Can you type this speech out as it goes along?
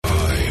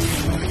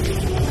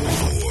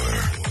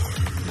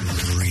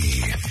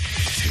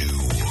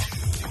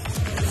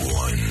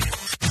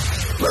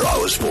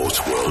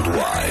Sports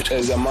Worldwide.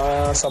 As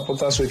a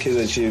supporters with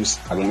Kaizer Chiefs,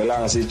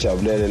 akumelanga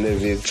sijabulele le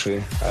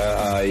victory.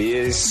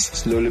 Yes,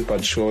 slowly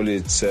but surely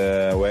it's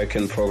a work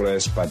in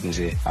progress, but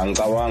nje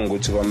angicabangi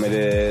ukuthi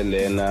kwamele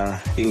lena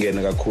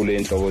ingene kakhulu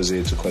enhloko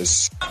zethu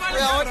because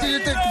what do you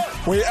think?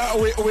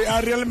 We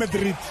are Real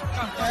Madrid.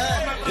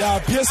 Yeah,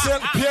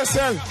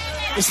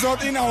 PSL is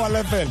not in our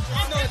level.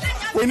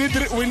 We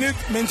need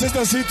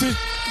Manchester City,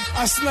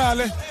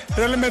 Arsenal,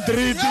 Real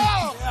Madrid,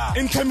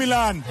 Inter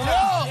Milan.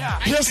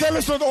 PSL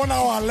is not on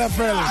our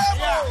level.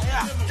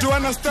 Do you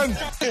understand?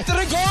 3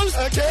 goals,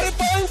 3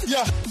 points.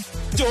 Yeah.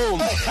 So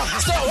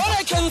what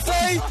I can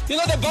say,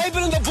 the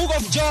Bible in the book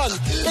of John,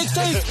 it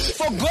says,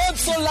 for God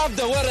so loved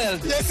the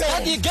world,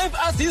 that he gave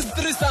us his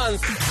 3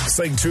 sons.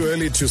 Saying too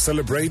early to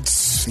celebrate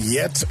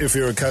yet if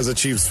you're a Kaizer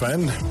Chiefs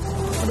fan.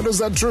 But is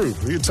that true?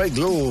 You take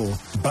little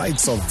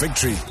bites of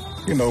victory,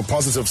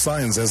 positive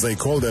signs as they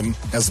call them,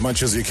 as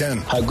much as you can.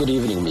 Hi, good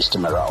evening, Mr.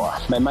 Marawa.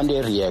 My Monday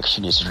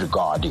reaction is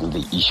regarding the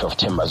issue of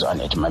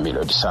Tembazwane at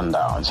Mamelodi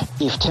Sundowns.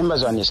 If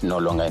Tembazwane is no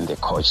longer in the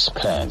coach's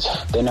plans,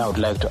 then I would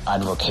like to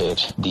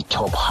advocate the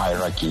top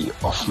hierarchy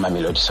of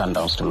Mamelodi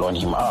Sundowns to loan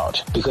him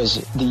out, because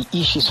the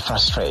issue is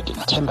frustrating.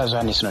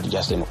 Tembazwane is not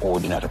just an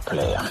ordinary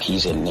player,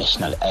 he's a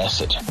national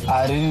asset.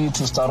 I really need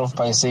to start off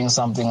by saying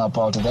something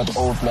about that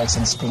All Blacks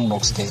and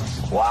Springboks game.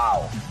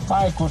 Wow.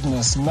 My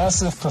goodness,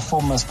 massive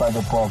performance by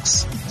the Boks.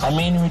 I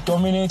mean, we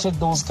dominated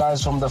those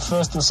guys from the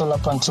first whistle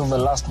up until the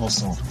last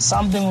whistle.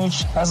 Something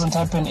which hasn't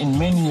happened in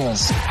many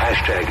years.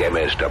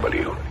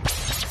 #MSW.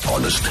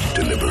 Honest,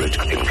 deliberate,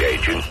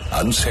 engaging,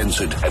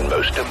 uncensored, and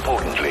most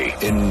importantly,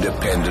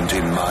 independent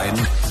in mind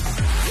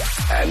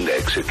and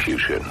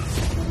execution.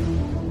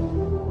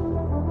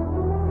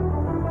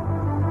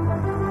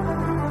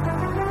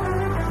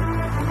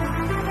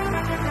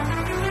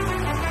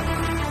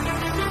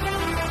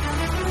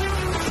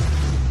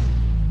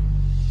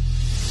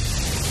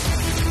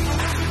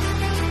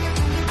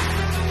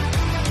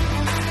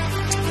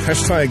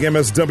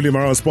 #MSW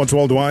Mara Sports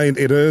Worldwide.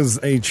 It is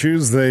a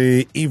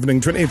Tuesday evening,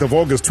 28th of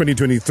August,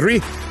 2023.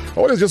 I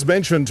always just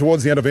mention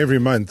towards the end of every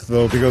month,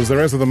 though, because the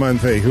rest of the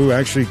month, hey, who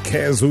actually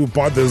cares, who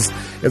bothers?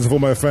 It's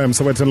Vuma FM,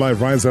 Sowetan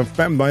Live Riser.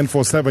 Fam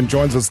 947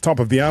 joins us top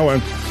of the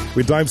hour.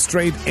 We dive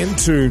straight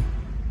into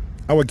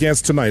our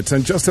guest tonight.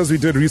 And just as we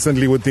did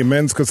recently with the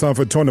men's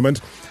COSAFA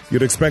tournament,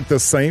 you'd expect the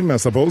same, I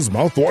suppose,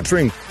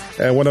 mouth-watering.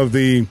 One of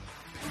the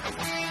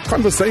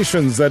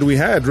conversations that we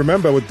had,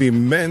 remember, with the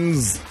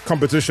men's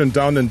competition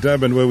down in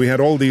Durban, where we had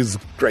all these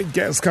great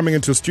guests coming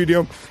into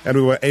studio and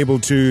we were able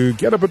to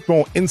get a bit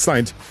more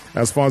insight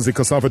as far as the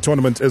COSAFA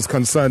tournament is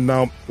concerned.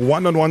 Now,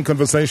 one-on-one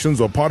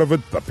conversations were part of it,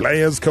 the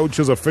players,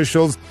 coaches,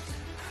 officials,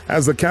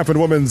 as the CAF and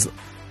Women's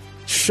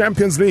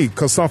Champions League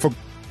COSAFA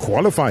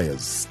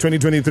qualifiers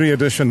 2023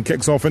 edition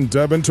kicks off in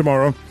Durban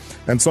tomorrow,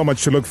 and so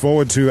much to look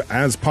forward to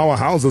as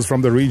powerhouses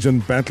from the region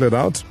battle it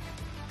out.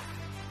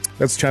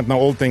 Let's chat now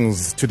all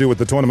things to do with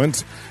the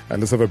tournament. And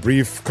let's have a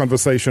brief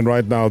conversation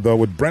right now, though,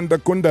 with Brenda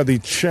Kunda, the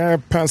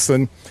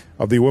chairperson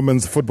of the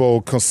Women's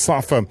Football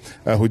COSAFA,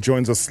 who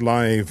joins us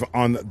live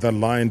on the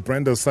line.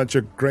 Brenda, such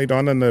a great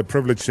honor and a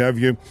privilege to have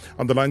you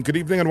on the line. Good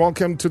evening and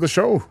welcome to the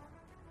show.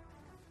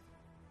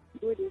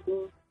 Good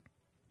evening.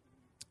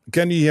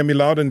 Can you hear me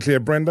loud and clear,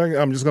 Brenda?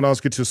 I'm just going to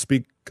ask you to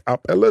speak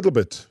up a little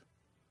bit.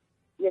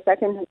 Yes, I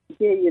can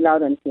hear you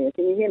loud and clear.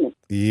 Can you hear me?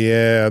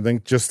 Yeah, I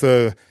think just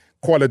the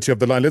quality of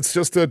the line. Let's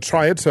just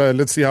try it.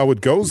 Let's see how it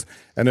goes.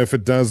 And if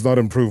it does not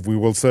improve, we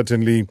will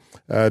certainly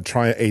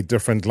try a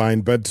different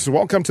line. But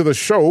welcome to the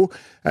show.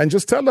 And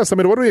just tell us,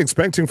 what are we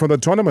expecting from the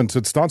tournament?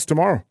 It starts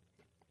tomorrow.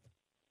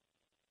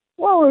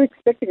 Well, we're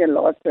expecting a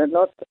lot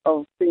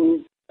of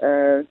things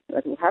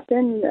that will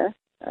happen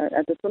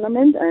at the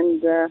tournament,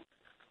 and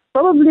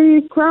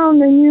probably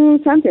crown a new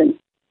champion.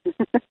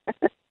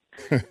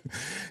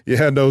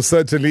 Yeah, no,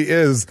 certainly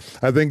is.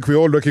 I think we're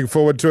all looking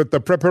forward to it. The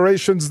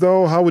preparations,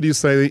 though, how would you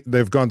say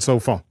they've gone so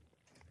far?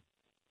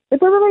 The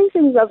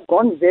preparations have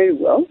gone very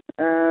well.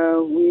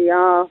 We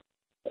are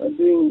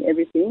doing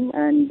everything,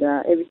 and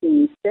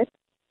everything is set,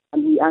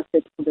 and we are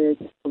set for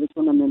the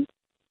tournament.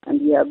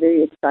 And we are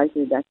very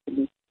excited,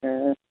 actually,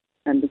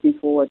 and looking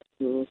forward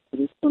to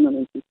this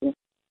tournament this year.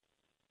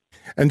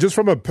 And just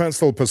from a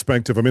personal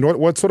perspective,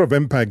 what sort of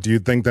impact do you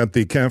think that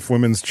the CAF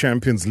Women's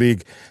Champions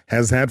League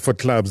has had for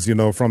clubs,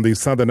 from the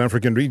Southern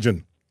African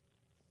region?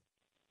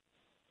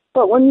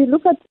 Well, when you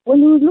look at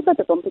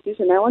the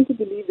competition, I want to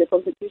believe the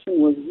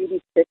competition was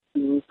really set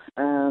to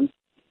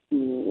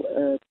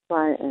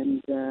try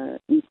and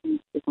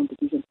increase the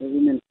competition for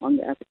women on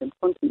the African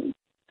continent.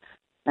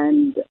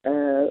 And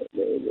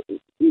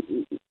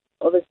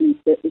obviously,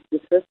 it's the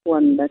first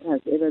one that has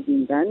ever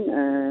been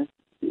done.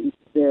 It's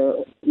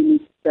the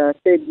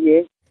third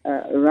year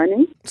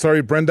running.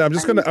 Sorry, Brenda, I'm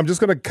just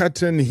gonna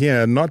cut in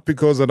here, not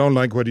because I don't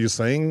like what you're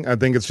saying. I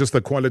think it's just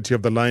the quality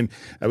of the line.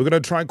 And we're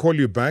gonna try and call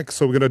you back.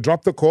 So we're gonna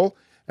drop the call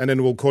and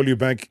then we'll call you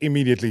back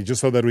immediately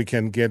just so that we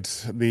can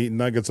get the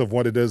nuggets of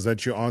what it is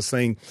that you are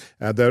saying.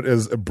 There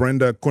is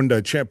Brenda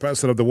Kunda,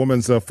 chairperson of the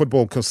Women's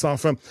Football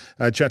COSAFA,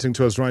 chatting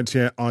to us right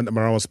here on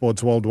Marawa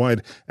Sports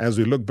Worldwide. As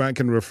we look back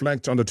and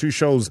reflect on the two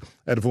shows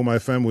at Vuma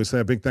FM, we say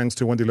a big thanks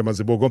to Wandile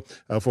Mazibuko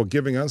for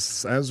giving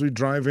us, as we're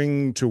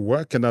driving to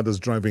work and others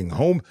driving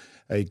home,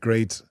 a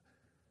great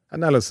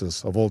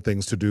analysis of all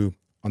things to do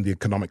on the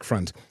economic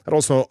front. And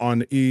also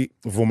on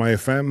Vuma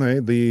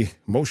FM, the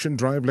Motion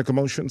Drive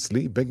Locomotion,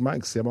 Sleep, Big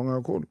Mike,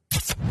 Siyabonga kakhulu.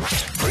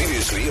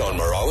 Previously on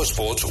Marawa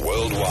Sports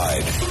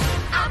Worldwide.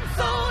 I'm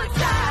so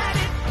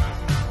excited,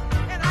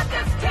 and I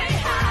just can't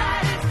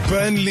hide it.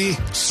 Burnley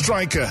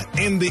striker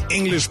in the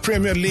English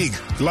Premier League,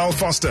 Lyle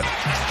Foster.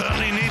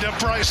 Burnley need a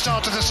bright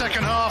start to the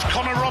second half.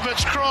 Connor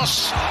Roberts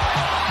cross.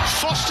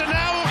 Foster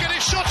now will get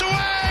it shot away.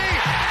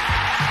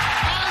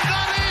 And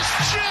that is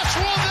just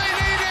what they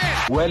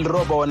needed. Well,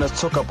 Robo, when I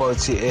talk about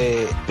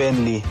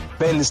Burnley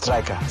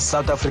striker,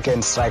 South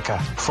African striker,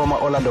 former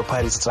Orlando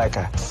Pirates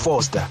striker,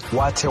 Foster.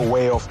 What a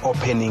way of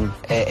opening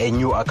a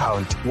new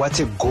account. What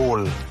a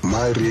goal.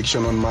 My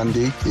reaction on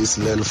Monday is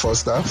Lyle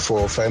Foster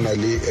for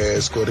finally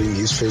scoring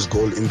his first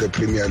goal in the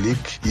Premier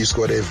League. He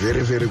scored a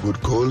very, very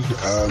good goal,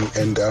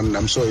 and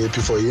I'm so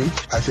happy for him.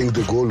 I think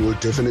the goal will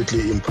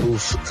definitely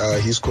improve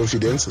his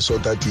confidence so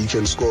that he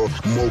can score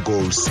more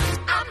goals.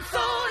 I'm so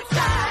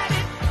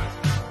excited,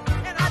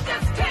 and I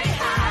just can't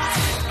hide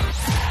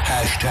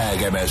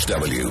Hashtag it.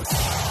 MSW.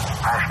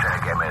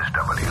 Hashtag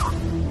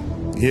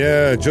MSW.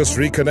 Yeah, just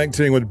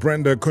reconnecting with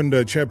Brenda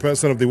Kunda,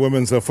 chairperson of the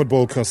Women's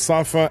Football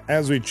COSAFA,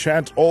 as we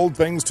chat all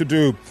things to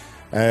do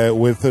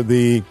with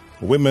the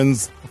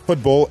women's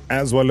football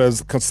as well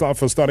as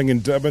COSAFA starting in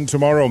Durban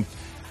tomorrow.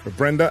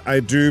 Brenda, I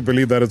do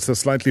believe that it's a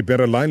slightly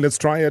better line. Let's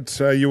try it.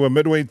 You were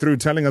midway through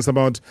telling us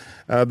about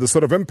the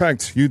sort of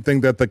impact you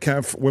think that the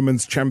CAF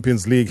Women's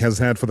Champions League has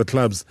had for the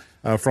clubs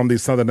from the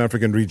Southern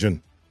African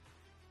region.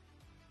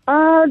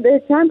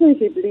 The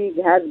Championship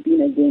League has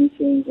been a game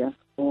changer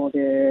for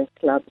the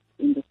clubs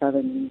in the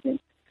Southern region.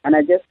 And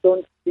I just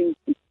don't think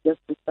it's just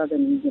the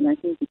Southern region. I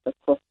think it's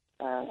across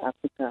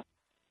Africa.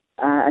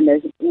 And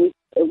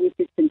with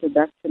its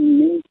introduction,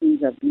 many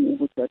teams have been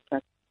able to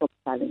attract top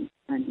talent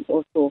and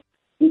also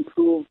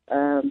improve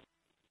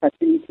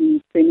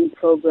facilities, training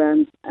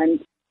programs, and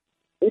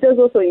it has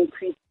also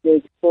increased the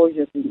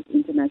exposure to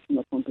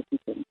international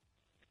competition.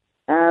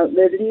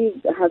 The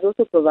league has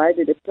also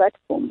provided a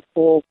platform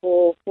for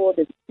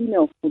the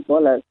female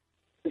footballers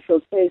to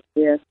showcase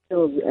their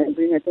skills and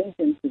bring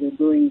attention to the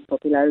growing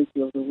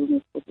popularity of the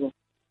women's football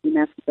in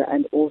Africa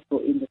and also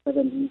in the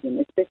Southern region,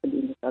 especially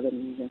in the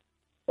Southern region.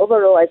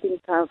 Overall, I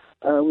think CAF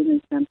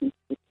Women's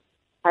Championship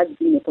has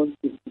been a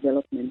positive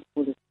development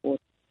for the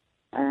sport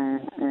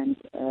and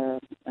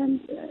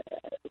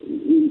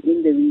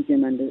in the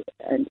region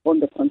and on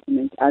the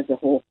continent as a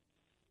whole.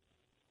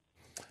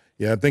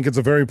 Yeah, I think it's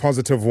a very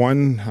positive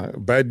one.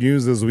 Bad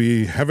news is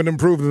we haven't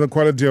improved in the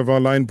quality of our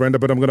line, Brenda,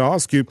 but I'm going to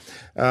ask you,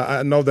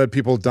 I know that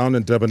people down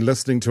in Durban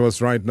listening to us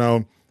right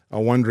now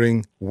are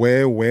wondering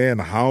where,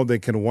 and how they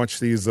can watch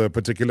these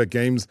particular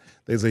games.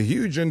 There's a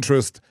huge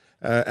interest,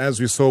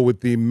 as we saw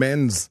with the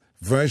men's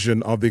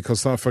version of the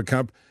COSAFA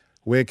Cup.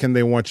 Where can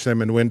they watch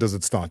them and when does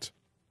it start?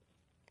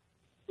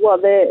 Well,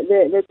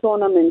 the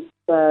tournament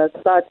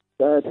starts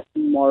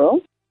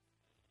tomorrow,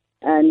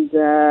 and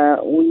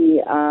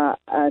we are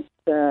at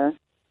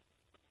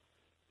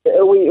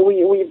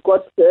we've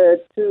got the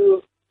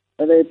two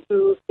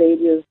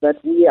stadiums that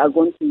we are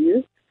going to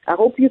use. I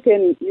hope you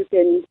can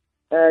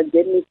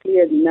get me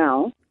clearly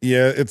now.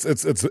 Yeah,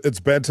 it's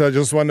better. I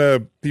just want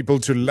people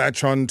to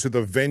latch on to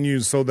the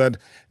venues so that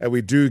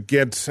we do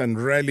get and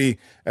rally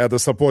the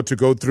support to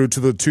go through to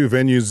the two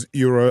venues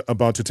you're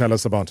about to tell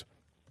us about.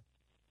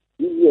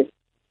 Yes.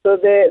 So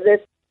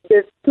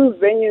there's two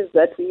venues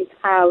that we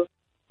have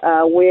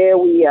where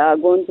we are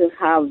going to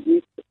have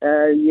this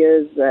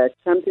year's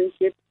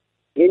championship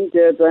in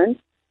Durban.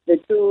 The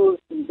two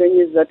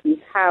venues that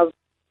we have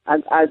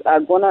are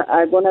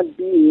gonna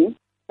be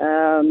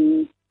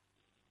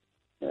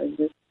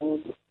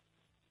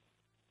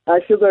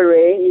Sugar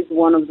Ray is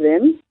one of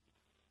them,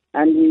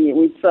 and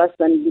we trust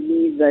and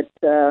believe that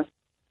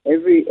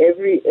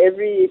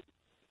every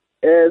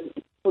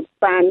foot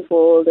fan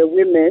for the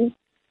women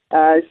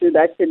should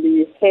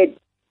actually head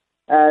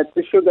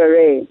to Sugar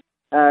Ray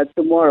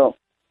tomorrow,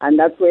 and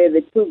that's where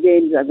the two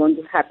games are going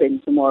to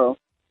happen tomorrow.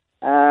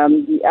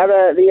 The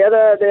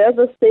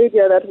other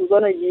stadia that we're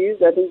going to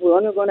use, I think we're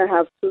only going to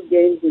have two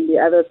games in the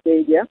other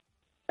stadia,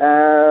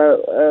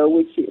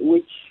 which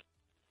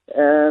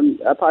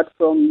apart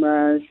from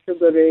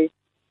Sugar Ray,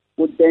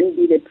 would then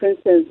be the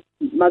Princess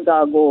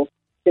Magago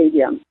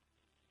Stadium.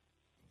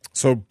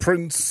 So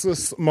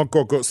Princess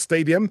Makoko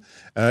Stadium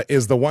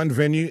is the one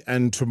venue,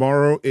 and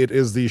tomorrow it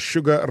is the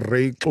Sugar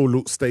Ray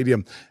Xulu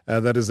Stadium.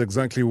 That is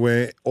exactly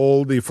where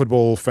all the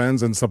football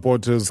fans and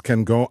supporters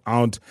can go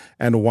out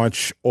and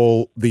watch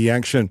all the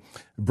action.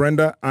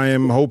 Brenda, I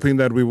am hoping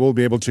that we will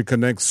be able to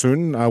connect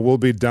soon. I will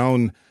be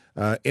down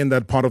in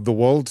that part of the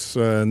world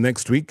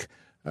next week.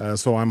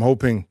 So I'm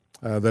hoping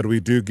that we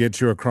do get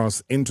you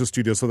across into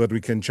studio so that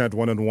we can chat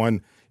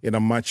one-on-one in a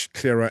much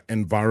clearer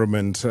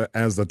environment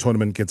as the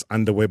tournament gets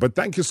underway. But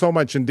thank you so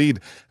much indeed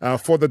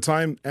for the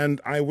time, and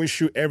I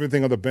wish you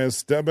everything of the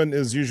best. Durban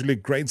is usually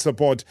great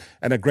support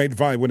and a great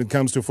vibe when it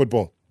comes to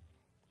football.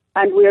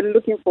 And we are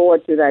looking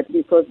forward to that,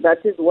 because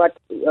that is what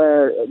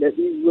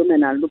these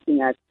women are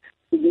looking at,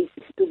 to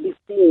be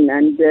seen,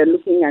 and they're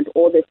looking at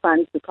all the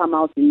fans to come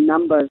out in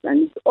numbers.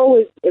 And it's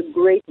always a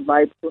great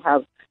vibe to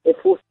have a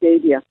full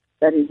stadium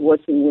that is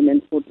watching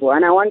women's football.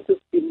 And I want to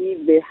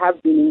believe they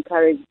have been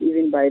encouraged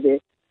even by the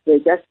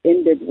just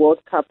ended World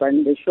Cup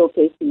and the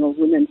showcasing of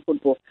women's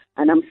football.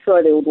 And I'm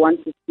sure they would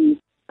want to see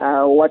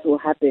what will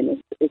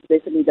happen,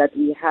 especially that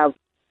we have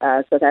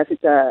South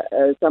Africa,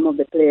 some of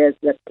the players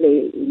that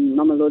play in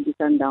Mamelodi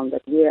Sundowns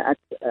that were at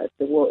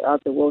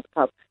the World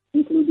Cup,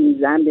 including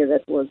Zambia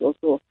that was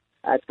also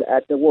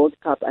at the World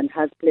Cup and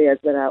has players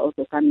that are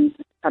also coming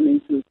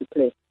through to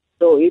play.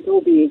 So it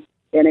will be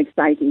an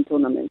exciting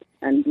tournament,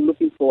 and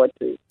looking forward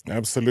to it.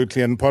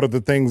 Absolutely. And part of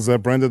the things,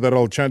 Brenda, that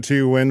I'll chat to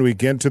you when we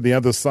get to the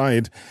other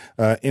side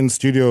in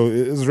studio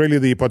is really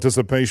the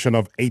participation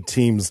of 8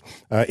 teams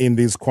in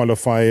these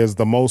qualifiers,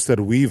 the most that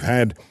we've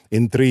had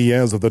in 3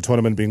 years of the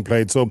tournament being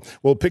played. So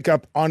we'll pick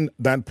up on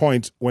that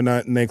point when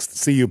I next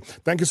see you.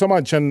 Thank you so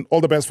much, and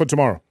all the best for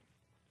tomorrow.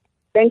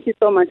 Thank you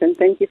so much, and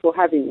thank you for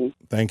having me.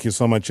 Thank you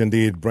so much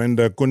indeed.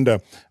 Brenda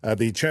Kunda,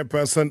 the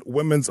chairperson,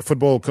 Women's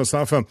Football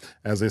COSAFA.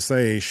 As they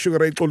say, Sugar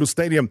Ray Xolo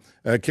Stadium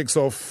kicks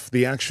off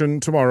the action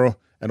tomorrow,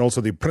 and also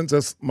the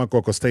Princess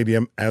Makoko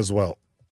Stadium as well.